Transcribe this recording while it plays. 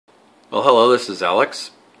Well, hello, this is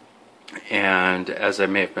Alex, and as I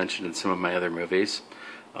may have mentioned in some of my other movies,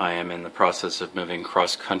 I am in the process of moving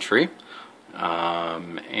cross-country, so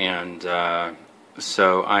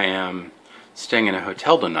I am staying in a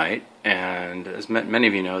hotel tonight, and as many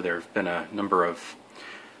of you know, there have been a number of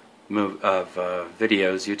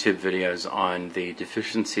videos, YouTube videos, on the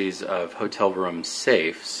deficiencies of hotel room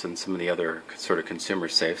safes and some of the other sort of consumer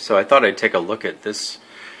safes. So I thought I'd take a look at this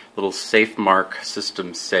little Safemark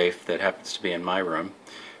system safe that happens to be in my room.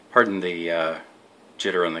 Pardon the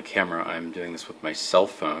jitter on the camera. I'm doing this with my cell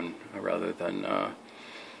phone rather than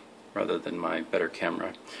my better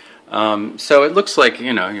camera. So it looks like,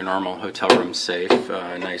 you know, your normal hotel room safe.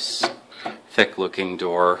 Nice, thick-looking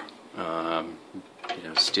door. You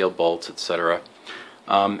know, steel bolts, etc.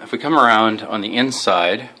 If we come around on the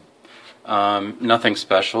inside, nothing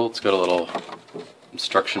special. It's got a little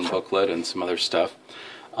instruction booklet and some other stuff.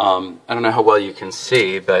 I don't know how well you can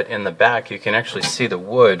see, but in the back you can actually see the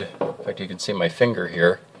wood. In fact, you can see my finger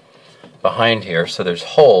here, behind here. So there's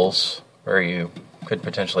holes where you could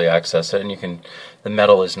potentially access it, and the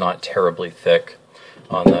metal is not terribly thick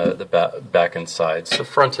on the back and sides. The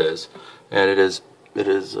front is, and it is.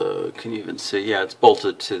 Can you even see? Yeah, it's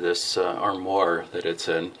bolted to this armoire that it's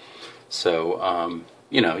in. So,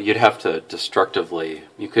 you know, you could destructively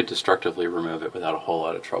remove it without a whole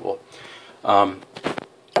lot of trouble.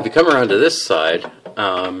 If you come around to this side,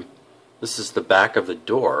 this is the back of the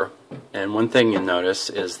door, and one thing you'll notice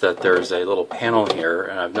is that there's a little panel here,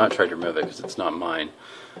 and I've not tried to remove it because it's not mine.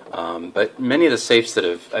 But many of the safes that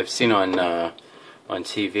I've seen on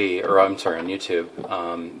TV, or I'm sorry, on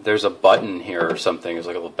YouTube, there's a button here or something. There's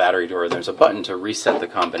like a little battery door, and there's a button to reset the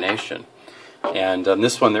combination. And on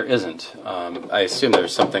this one there isn't. I assume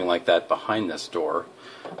there's something like that behind this door,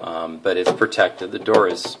 but it's protected. The door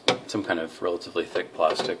is some kind of relatively thick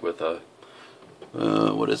plastic with a,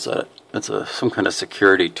 what is that? It's some kind of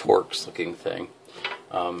security Torx looking thing.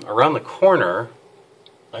 Around the corner,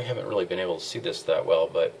 I haven't really been able to see this that well,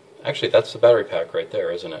 but actually that's the battery pack right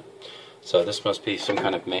there, isn't it? So this must be some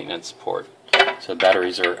kind of maintenance port. So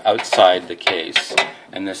batteries are outside the case,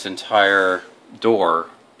 and this entire door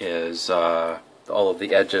is, all of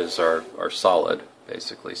the edges are solid,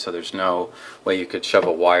 basically. So there's no way you could shove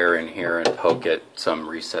a wire in here and poke at some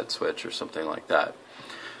reset switch or something like that.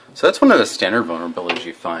 So that's one of the standard vulnerabilities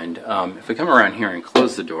you find. If we come around here and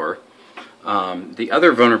close the door, the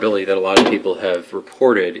other vulnerability that a lot of people have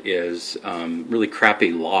reported is really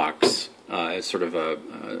crappy locks as sort of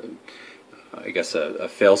I guess a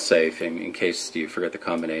fail-safe in case you forget the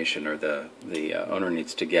combination or the owner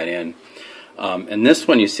needs to get in. And this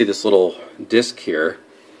one, you see this little disc here,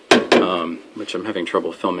 which I'm having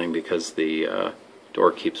trouble filming because the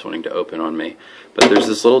door keeps wanting to open on me. But there's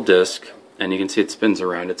this little disc, and you can see it spins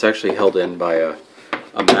around. It's actually held in by a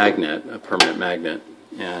magnet, a permanent magnet.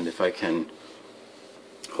 And if I can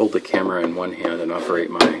hold the camera in one hand and operate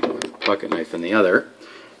my pocket knife in the other,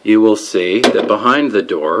 you will see that behind the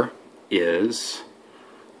door is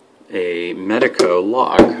a Medico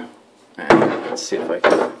lock. And let's see if I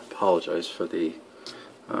can apologize for the,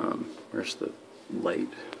 where's the light?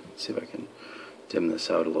 Let's see if I can dim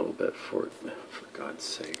this out a little bit for God's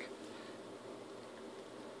sake.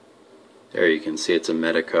 There you can see it's a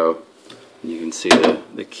Medico. You can see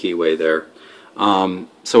the keyway there.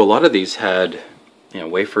 So a lot of these had, you know,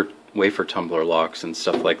 wafer tumbler locks and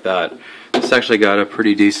stuff like that. This actually got a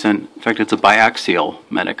pretty decent, in fact it's a biaxial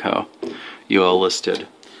Medico, UL listed.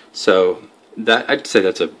 So that, I'd say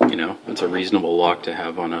that's a that's a reasonable lock to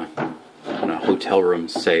have on a hotel room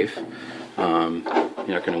safe.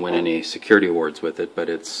 You're not going to win any security awards with it, but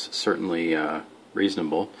it's certainly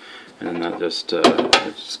reasonable. And then that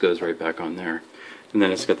it just goes right back on there. And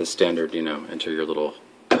then it's got the standard, you know, enter your little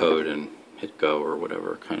code and hit go or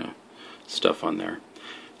whatever kind of stuff on there.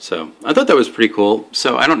 So I thought that was pretty cool.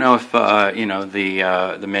 So I don't know if you know,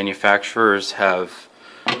 the manufacturers have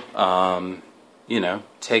you know,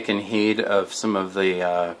 taken heed of some of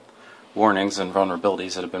the warnings and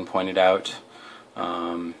vulnerabilities that have been pointed out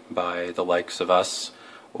by the likes of us,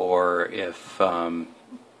 or if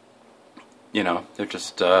you know, they're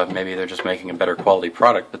just maybe they're just making a better quality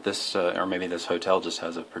product, but this or maybe this hotel just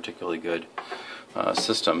has a particularly good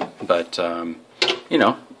system. But you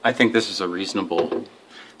know, I think this is a reasonable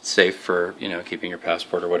safe for, you know, keeping your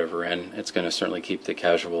passport or whatever in. It's going to certainly keep the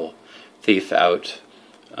casual thief out,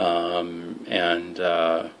 and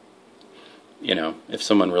you know, if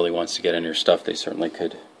someone really wants to get in your stuff, they certainly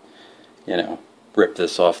could, you know, rip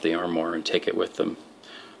this off the armoire and take it with them,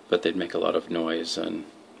 but they'd make a lot of noise and,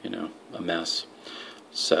 you know, a mess.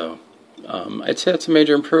 So I'd say that's a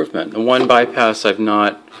major improvement. The one bypass I've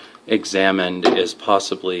not examined is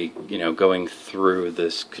possibly, you know, going through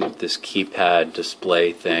this keypad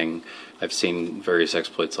display thing. I've seen various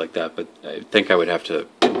exploits like that, but I think I would have to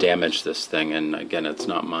damage this thing, and again, it's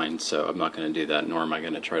not mine, so I'm not going to do that, nor am I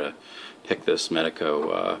going to try to pick this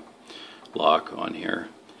Medico lock on here.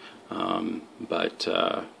 But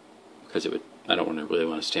because I don't really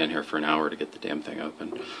want to stand here for an hour to get the damn thing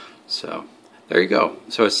open. So there you go.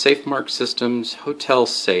 So a Safemark Systems hotel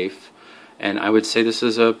safe, and I would say this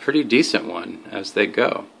is a pretty decent one as they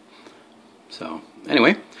go. So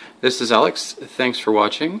anyway, this is Alex. Thanks for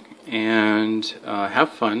watching, and have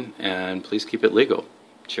fun, and please keep it legal.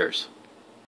 Cheers.